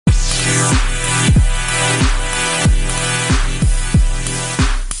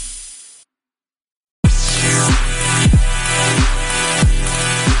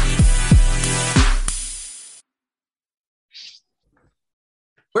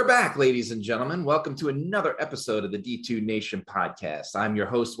We're back, ladies and gentlemen. Welcome to another episode of the D2 Nation podcast. I'm your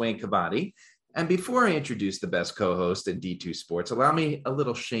host, Wayne Cavati. And before I introduce the best co-host in D2 Sports, allow me a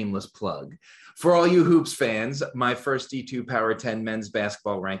little shameless plug. For all you Hoops fans, my first D2 Power 10 men's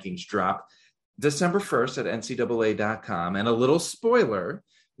basketball rankings drop December 1st at NCAA.com. And a little spoiler,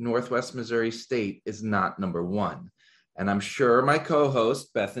 Northwest Missouri State is not number one. And I'm sure my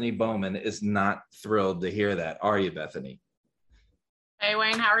co-host, Bethany Bowman, is not thrilled to hear that. Are you, Bethany? Hey,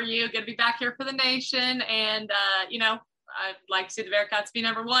 Wayne, how are you? Good to be back here for the nation. And, I'd like to see the Bearcats be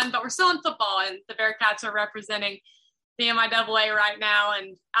number one, but we're still in football, and the Bearcats are representing the MIAA right now.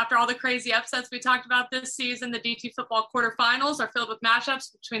 And after all the crazy upsets we talked about this season, the D2 football quarterfinals are filled with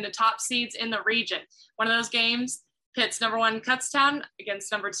matchups between the top seeds in the region. One of those games pits number one Kutztown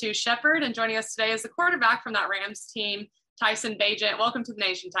against number two Shepherd. And joining us today is the quarterback from that Rams team, Tyson Bagent. Welcome to the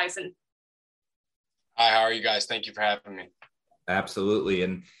nation, Tyson. Hi, how are you guys? Thank you for having me. Absolutely.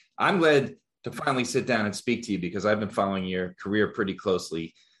 And I'm glad to finally sit down and speak to you because I've been following your career pretty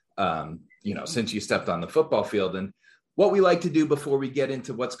closely, since you stepped on the football field. And what we like to do before we get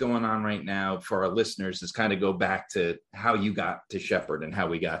into what's going on right now for our listeners is kind of go back to how you got to Shepherd and how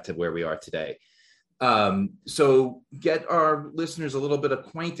we got to where we are today. So get our listeners a little bit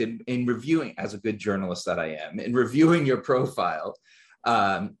acquainted in reviewing, as a good journalist that I am, in reviewing your profile.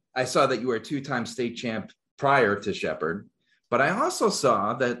 I saw that you were a two-time state champ prior to Shepherd. But I also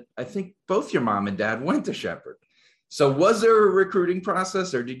saw that I think both your mom and dad went to Shepherd. So was there a recruiting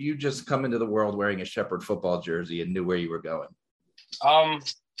process, or did you just come into the world wearing a Shepherd football jersey and knew where you were going?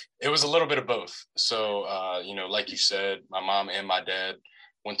 It was a little bit of both. So, like you said, my mom and my dad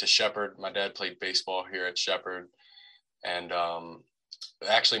went to Shepherd. My dad played baseball here at Shepherd. And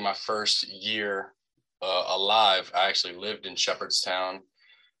actually my first year alive, I actually lived in Shepherdstown.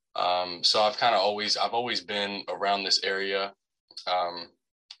 So I've always been around this area.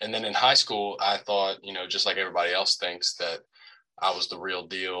 And then in high school, I thought, just like everybody else thinks, that I was the real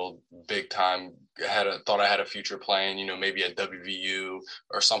deal, big time. Thought I had a future playing, maybe at WVU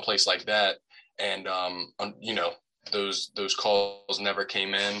or someplace like that. And, those calls never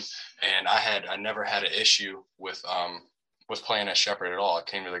came in, and I never had an issue with playing at Shepherd at all. I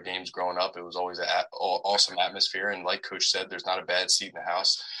came to their games growing up. It was always an awesome atmosphere. And like Coach said, there's not a bad seat in the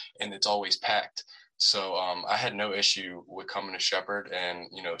house, and it's always packed. So I had no issue with coming to Shepherd, and,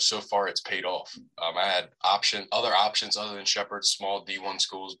 so far it's paid off. I had other options other than Shepherd, small D1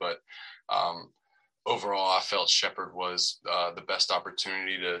 schools, but overall I felt Shepherd was the best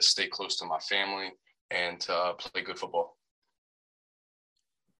opportunity to stay close to my family and to play good football.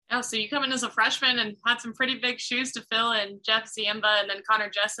 Oh, so you come in as a freshman and had some pretty big shoes to fill in Jeff Ziemba and then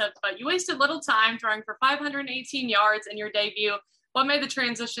Connor Jessup, but you wasted little time throwing for 518 yards in your debut. What made the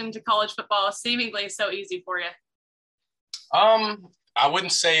transition to college football seemingly so easy for you? I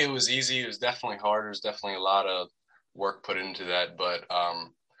wouldn't say it was easy. It was definitely hard. There's definitely a lot of work put into that. But,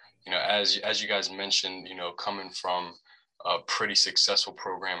 as you guys mentioned, coming from a pretty successful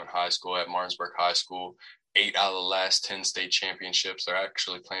program in high school at Martinsburg High School, 8 out of the last 10 state championships. They're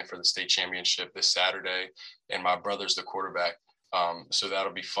actually playing for the state championship this Saturday, and my brother's the quarterback. So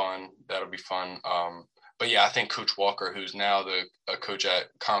that'll be fun. But yeah, I think Coach Walker, who's now the coach at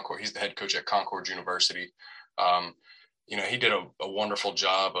Concord, he's the head coach at Concord University. He did a wonderful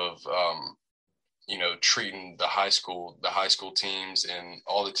job of, treating the high school teams and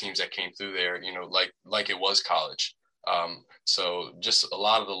all the teams that came through there, like it was college. So just a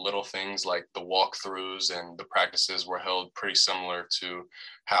lot of the little things like the walkthroughs and the practices were held pretty similar to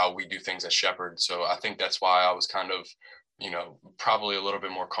how we do things at Shepherd. So I think that's why I was kind of, probably a little bit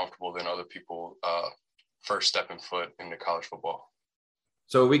more comfortable than other people first stepping foot into college football.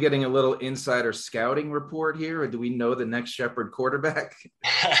 So are we getting a little insider scouting report here, or do we know the next Shepherd quarterback?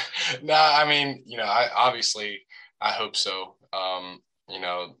 No, I mean, I hope so.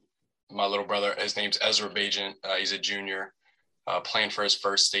 My little brother, his name's Ezra Bagent. He's a junior, playing for his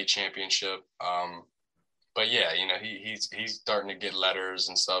first state championship. But yeah, he's starting to get letters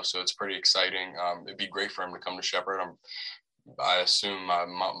and stuff, so it's pretty exciting. It'd be great for him to come to Shepherd. I assume my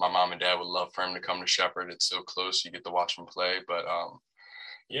mom and dad would love for him to come to Shepherd. It's so close, you get to watch him play. But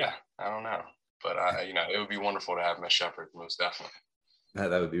yeah, I don't know. But it would be wonderful to have him at Shepherd, most definitely.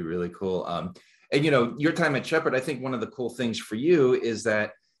 That would be really cool. And your time at Shepherd, I think one of the cool things for you is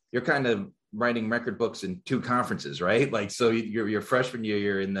that you're kind of writing record books in two conferences, right? Like, so your freshman year,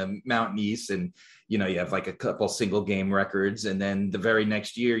 you're in the Mountain East, and you have like a couple single game records, and then the very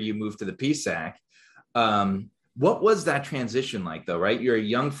next year you move to the PSAC. What was that transition like, though, right? You're a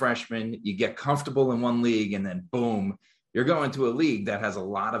young freshman, you get comfortable in one league, and then boom, you're going to a league that has a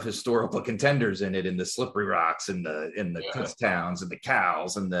lot of historical contenders in it, in the Slippery Rocks and the Kutztowns and the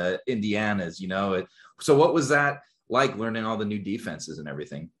Cows and the Indianas, So what was that like, learning all the new defenses and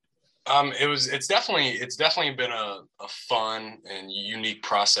everything? It's definitely been a fun and unique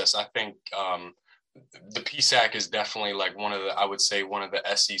process. I think the PSAC is definitely like one of the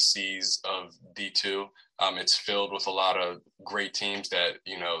SECs of D2. It's filled with a lot of great teams that,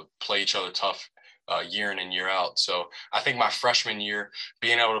 play each other tough year in and year out. So I think my freshman year,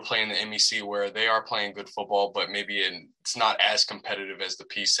 being able to play in the MEC where they are playing good football, but maybe it's not as competitive as the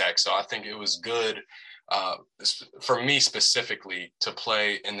PSAC. So I think it was good for me specifically to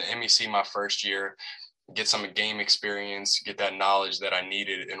play in the MEC my first year, get some game experience, get that knowledge that I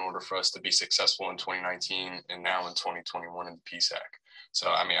needed in order for us to be successful in 2019 and now in 2021 in the PSAC. So,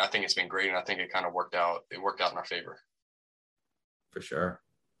 I mean, I think it's been great, and I think it kind of worked out. It worked out in our favor. For sure.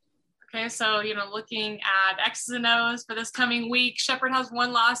 Okay, so, looking at X's and O's for this coming week, Shepherd has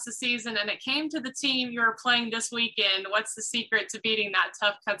one loss this season, and it came to the team you were playing this weekend. What's the secret to beating that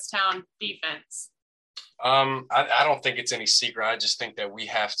tough Kutztown defense? I don't think it's any secret. I just think that we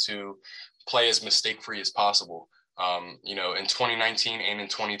have to play as mistake-free as possible. In 2019 and in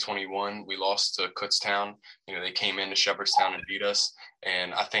 2021, we lost to Kutztown. They came into Shepherdstown and beat us.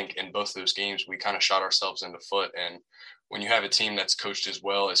 And I think in both of those games, we kind of shot ourselves in the foot. And when you have a team that's coached as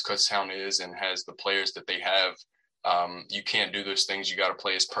well as Kutztown is and has the players that they have, you can't do those things. You got to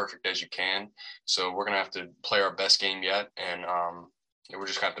play as perfect as you can. So we're going to have to play our best game yet. And we're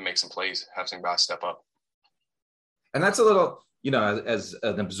just going to have to make some plays, have some guys step up. And that's a little, as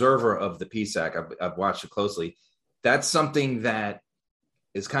an observer of the PSAC, I've watched it closely. That's something that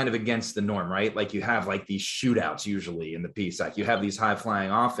is kind of against the norm, right? Like you have like these shootouts usually in the PSAC. You have these high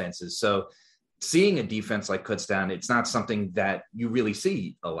flying offenses. So seeing a defense like Kutztown, it's not something that you really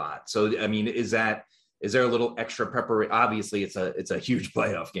see a lot. So, I mean, is there a little extra preparation? Obviously it's a huge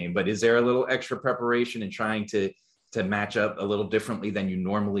playoff game, but is there a little extra preparation in trying to match up a little differently than you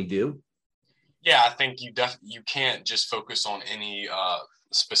normally do? Yeah, I think you can't just focus on any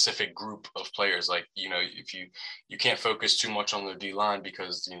specific group of players. Like, if you can't focus too much on their D line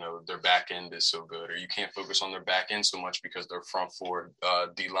because, their back end is so good, or you can't focus on their back end so much because their front forward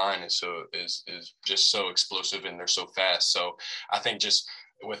D line is just so explosive and they're so fast. So I think just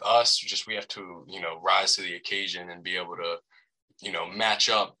with us, we have to, rise to the occasion and be able to, match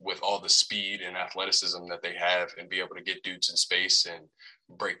up with all the speed and athleticism that they have and be able to get dudes in space and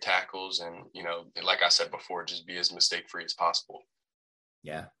break tackles and, like I said before, just be as mistake-free as possible.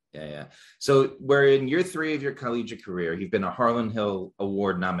 Yeah. So we're in year 3 of your collegiate career. You've been a Harlan Hill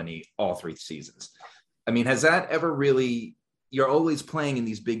Award nominee all 3 seasons. I mean, has that ever really, you're always playing in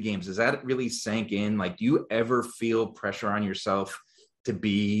these big games. Has that really sank in? Like, do you ever feel pressure on yourself to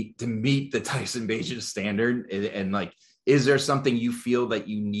meet the Tyson Bagent standard? And like, is there something you feel that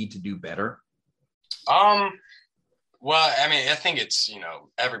you need to do better? Well, I mean, I think it's,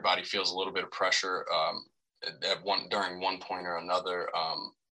 everybody feels a little bit of pressure during one point or another.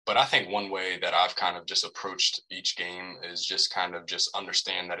 But I think one way that I've kind of just approached each game is just kind of just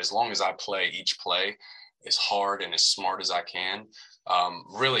understand that as long as I play each play as hard and as smart as I can,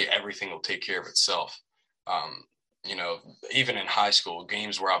 really everything will take care of itself. Even in high school,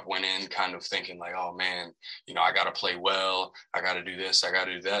 games where I've went in kind of thinking like, oh man, I got to play well, I got to do this, I got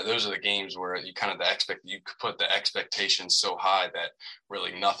to do that. Those are the games where you put the expectations so high that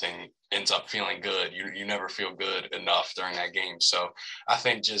really nothing ends up feeling good. You never feel good enough during that game. So I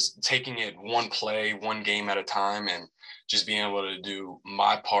think just taking it one play, one game at a time, and just being able to do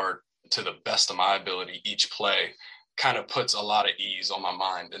my part to the best of my ability each play kind of puts a lot of ease on my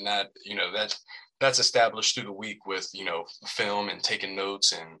mind. And that, that's established through the week with, film and taking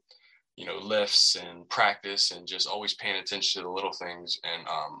notes and, lifts and practice and just always paying attention to the little things. And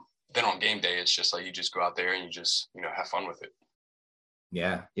then on game day, it's just like you just go out there and you just, have fun with it.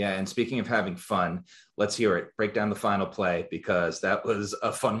 Yeah. And speaking of having fun, let's hear it. Break down the final play, because that was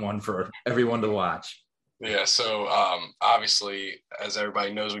a fun one for everyone to watch. Yeah, so obviously, as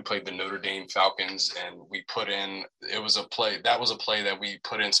everybody knows, we played the Notre Dame Falcons, and it was a play that we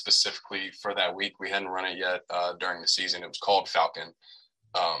put in specifically for that week. We hadn't run it yet during the season. It was called Falcon.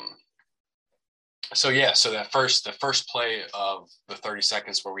 So the first play of the 30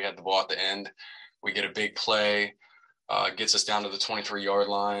 seconds where we had the ball at the end, we get a big play, gets us down to the 23-yard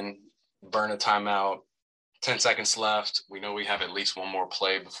line, burn a timeout. 10 seconds left. We know we have at least one more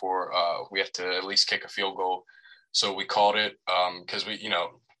play before we have to at least kick a field goal. So we called it because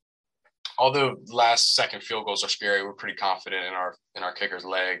although last second field goals are scary, we're pretty confident in our kicker's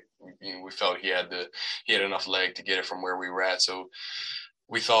leg. We felt he had enough leg to get it from where we were at. So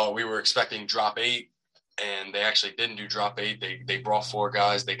we thought we were expecting drop 8. and they actually didn't do drop 8. They brought 4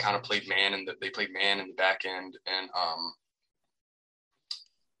 guys. They kind of played man, and they played man in the back end. And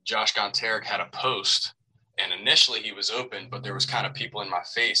Josh Gonteric had a post, and initially he was open, but there was kind of people in my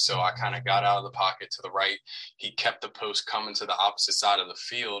face, so I kind of got out of the pocket to the right. He kept the post coming to the opposite side of the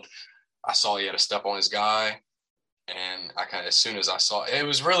field. I saw he had a step on his guy, and I kind of, as soon as I saw it,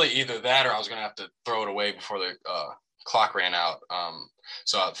 was really either that or I was going to have to throw it away before the clock ran out.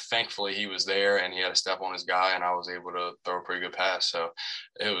 So thankfully he was there, and he had a step on his guy, and I was able to throw a pretty good pass. So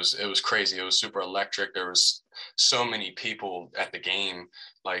it was crazy. It was super electric. There was so many people at the game,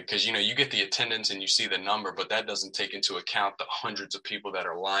 like, because you get the attendance and you see the number, but that doesn't take into account the hundreds of people that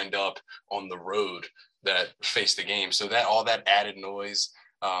are lined up on the road that face the game. So that all that added noise,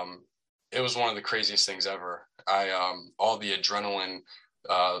 it was one of the craziest things ever. All the adrenaline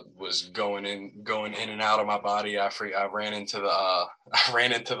was going in and out of my body. I ran into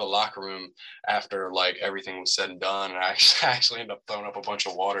the locker room after like everything was said and done, and I actually ended up throwing up a bunch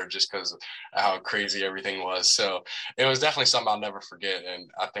of water just because of how crazy everything was. So it was definitely something I'll never forget, and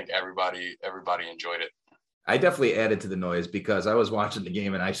I think everybody enjoyed it. I definitely added to the noise because I was watching the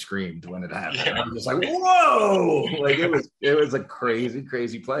game and I screamed when it happened. Yeah. I was just like, whoa! Like it was a crazy,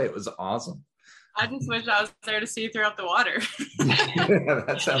 crazy play. It was awesome. I just wish I was there to see you throw up the water.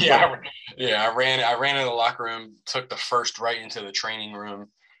 That sounds I ran in the locker room, took the first right into the training room,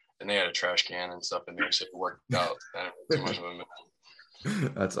 and they had a trash can and stuff in there, so it worked out. Too much of a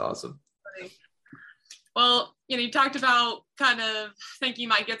That's awesome. Well, you talked about kind of thinking you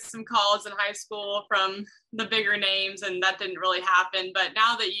might get some calls in high school from the bigger names, and that didn't really happen. But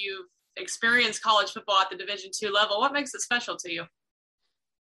now that you've experienced college football at the Division II level, what makes it special to you?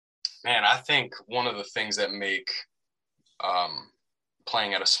 Man, I think one of the things that make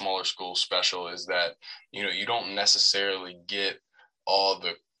playing at a smaller school special is that, you don't necessarily get all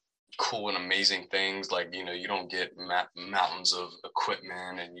the cool and amazing things. Like, you don't get mountains of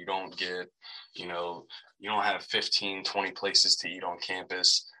equipment, and you don't get, you don't have 15, 20 places to eat on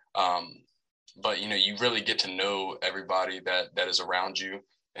campus. But, you really get to know everybody that is around you.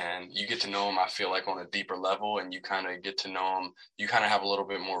 And you get to know them, I feel like, on a deeper level, and you kind of get to know them. You kind of have a little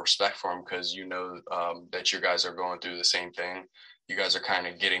bit more respect for them because that you guys are going through the same thing. You guys are kind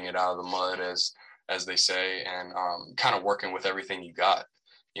of getting it out of the mud, as they say, and kind of working with everything you got.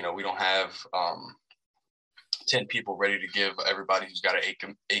 We don't have 10 people ready to give everybody who's got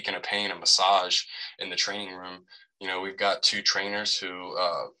an ache and a pain a massage in the training room. We've got 2 trainers who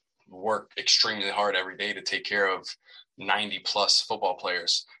work extremely hard every day to take care of 90 plus football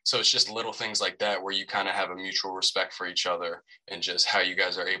players. So it's just little things like that where you kind of have a mutual respect for each other, and just how you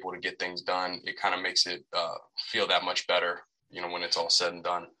guys are able to get things done. It kind of makes it feel that much better, when it's all said and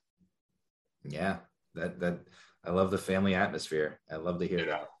done. Yeah, that I love the family atmosphere. I love to hear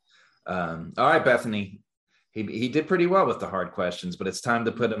that. All right, Bethany, he did pretty well with the hard questions, but it's time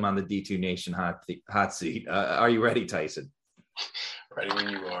to put him on the D2 Nation hot seat. Are you ready, Tyson? Ready when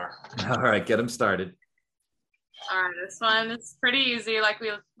you are. All right, get him started. All right, this one is pretty easy, like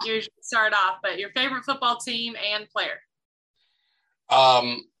we usually start off, but your favorite football team and player?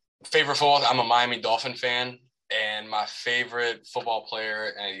 Favorite football, I'm a Miami Dolphin fan, and my favorite football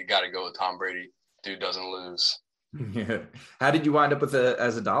player, and you got to go with Tom Brady. Dude doesn't lose. Yeah. How did you wind up as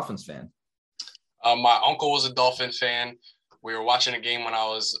a Dolphins fan? My uncle was a Dolphins fan. We were watching a game when I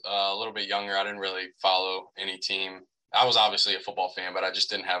was a little bit younger. I didn't really follow any team. I was obviously a football fan, but I just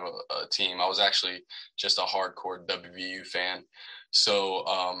didn't have a team. I was actually just a hardcore WVU fan. So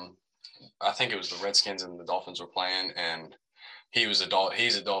I think it was the Redskins and the Dolphins were playing, and he's a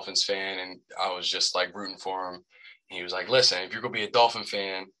Dolphins fan, and I was just like rooting for him. He was like, "Listen, if you're gonna be a Dolphin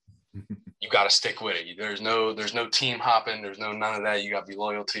fan, you got to stick with it. There's no team hopping. There's none of that. You got to be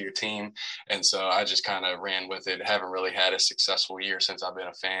loyal to your team." And so I just kind of ran with it. Haven't really had a successful year since I've been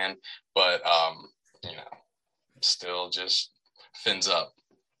a fan, but still just fins up.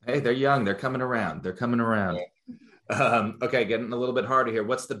 Hey, they're young. They're coming around. Yeah. Okay, getting a little bit harder here.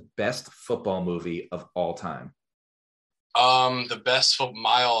 What's the best football movie of all time? The best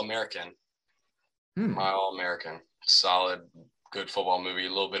My All-American. My All-American. Solid, good football movie. A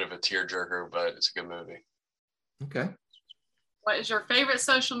little bit of a tearjerker, but it's a good movie. Okay. What is your favorite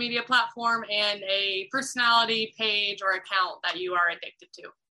social media platform and a personality page or account that you are addicted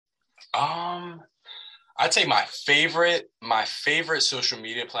to? I'd say my favorite social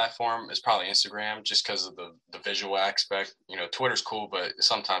media platform is probably Instagram, just because of the visual aspect. Twitter's cool, but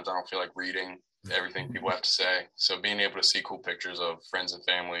sometimes I don't feel like reading everything people have to say. So being able to see cool pictures of friends and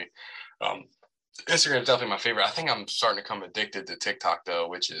family, Instagram is definitely my favorite. I think I'm starting to become addicted to TikTok though,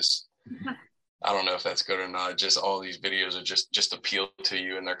 which is I don't know if that's good or not. Just all these videos are just appeal to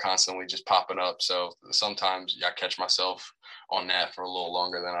you, and they're constantly just popping up. So sometimes I catch myself on that for a little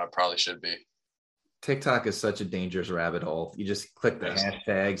longer than I probably should be. TikTok is such a dangerous rabbit hole. You just click the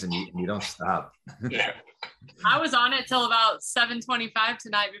hashtags and you don't stop. Yeah. I was on it till about 7:25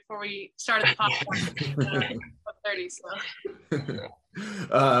 tonight before we started the podcast. 30. So.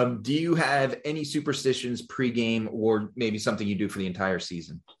 Do you have any superstitions pregame, or maybe something you do for the entire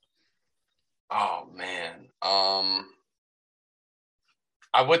season? Oh man,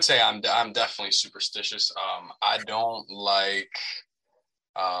 I would say I'm definitely superstitious. I don't like.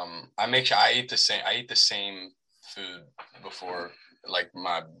 I make sure I eat the same food before, like,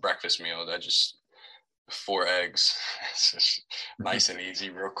 my breakfast meal. I just 4 eggs. It's just nice and easy,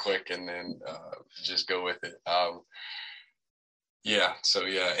 real quick, and then just go with it. Yeah. So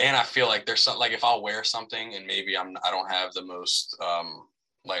yeah, and I feel like there's something, like, if I'll wear something and maybe I don't have the most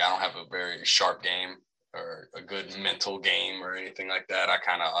like, I don't have a very sharp game or a good mental game or anything like that, I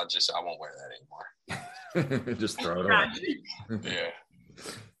won't wear that anymore. Just throw it away. Yeah.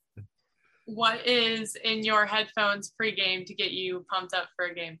 What is in your headphones pregame to get you pumped up for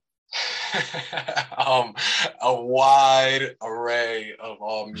a game? A wide array of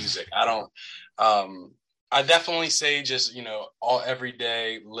all music. I definitely say just, all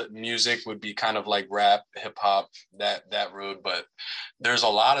everyday music would be kind of like rap, hip hop, that road. But there's a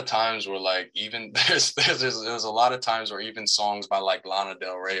lot of times where, like, even there's a lot of times where even songs by like Lana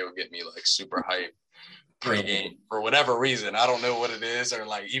Del Rey will get me like super hype pregame for whatever reason. I don't know what it is. Or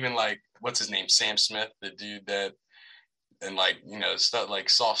like, even like, what's his name? Sam Smith, the dude that, and like, stuff like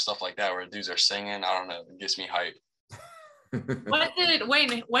soft stuff like that where dudes are singing. I don't know. It gets me hype. What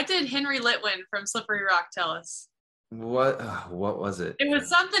did Henry Litwin from Slippery Rock tell us? What was it? It was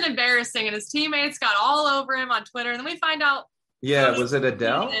something embarrassing, and his teammates got all over him on Twitter, and then we find out. Yeah, was it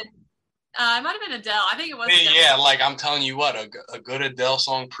Adele? It might have been Adele. I think it was. Yeah, like, I'm telling you what, a good Adele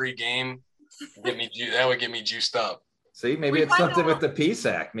song pre-game that would get me juiced up. See, maybe it's something with the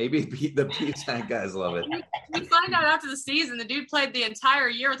PSAC. Maybe the PSAC guys love it. We find out after the season, the dude played the entire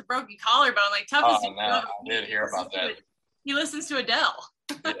year with a broken collarbone, like tough as. Oh, no, I did hear about that. He listens to Adele.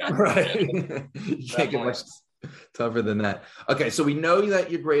 Yeah. Right. You can't get much tougher than that. Okay, so we know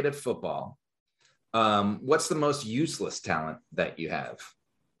that you're great at football. What's the most useless talent that you have?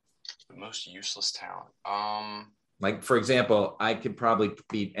 The most useless talent? Like, for example, I could probably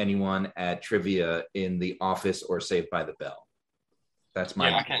beat anyone at trivia in The Office or Saved by the Bell. That's my.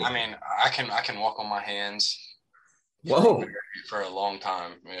 Yeah, I can walk on my hands. Whoa. For a long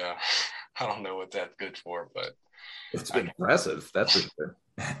time. Yeah. I don't know what that's good for, but it's impressive. That's for sure.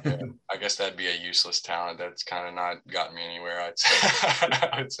 Yeah, I guess that'd be a useless talent. That's kind of not gotten me anywhere, I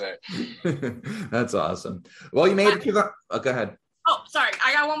would say. That's awesome. Well, you made it to the. Oh, go ahead. Oh, sorry.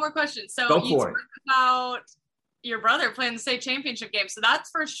 I got one more question. So go you for it. talked about your brother playing the state championship game. So that's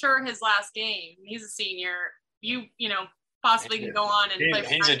for sure his last game. He's a senior. You possibly can go on and play.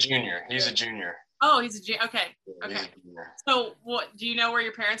 He's a junior. He's a junior. Oh, he's a junior. Okay. Okay. So what, do you know where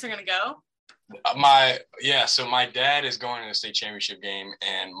your parents are going to go? So my dad is going to the state championship game,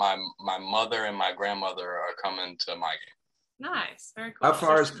 and my mother and my grandmother are coming to my game. Nice. Very cool. How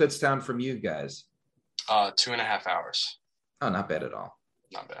far is Kutztown from you guys? 2.5 hours. Oh, not bad at all.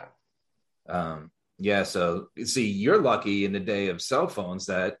 Not bad. Yeah, so see, you're lucky in the day of cell phones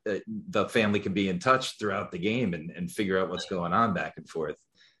that the family can be in touch throughout the game and figure out what's going on back and forth.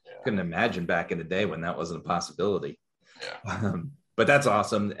 Yeah. Couldn't imagine back in the day when that wasn't a possibility. Yeah. But that's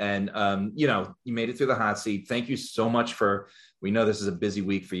awesome. And, you made it through the hot seat. Thank you so much we know this is a busy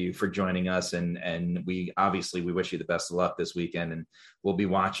week for you for joining us. And we wish you the best of luck this weekend. And we'll be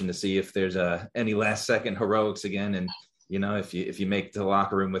watching to see if there's any last second heroics again. And, if you make it to the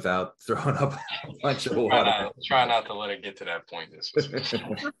locker room without throwing up a bunch of water. Try not to let it get to that point this week.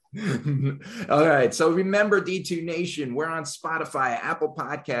 All right. So remember, D2 Nation, we're on Spotify, Apple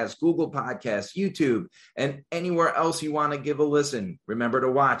Podcasts, Google Podcasts, YouTube, and anywhere else you want to give a listen. Remember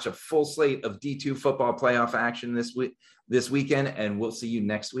to watch a full slate of D2 football playoff action this weekend, and we'll see you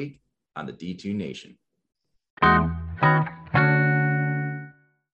next week on the D2 Nation.